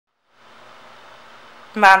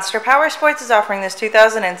Monster Powersports is offering this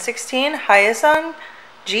 2016 Hyosung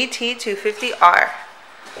GT250R.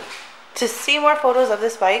 To see more photos of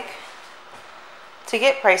this bike, to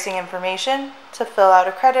get pricing information, to fill out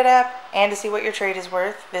a credit app, and to see what your trade is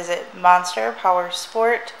worth, visit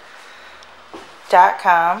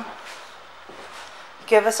monsterpowersport.com.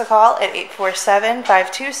 Give us a call at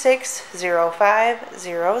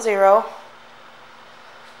 847-526-0500.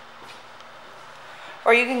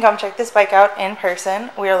 Or you can come check this bike out in person.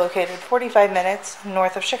 We are located 45 minutes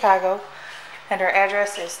north of Chicago, and our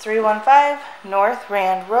address is 315 North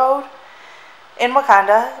Rand Road in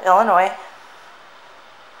Wauconda, Illinois.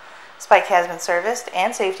 This bike has been serviced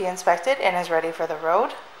and safety inspected and is ready for the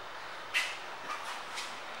road.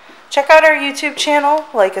 Check out our YouTube channel,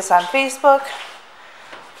 like us on Facebook,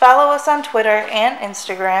 follow us on Twitter and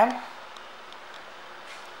Instagram.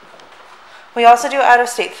 We also do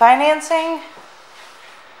out-of-state financing,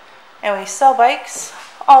 and we sell bikes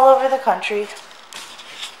all over the country.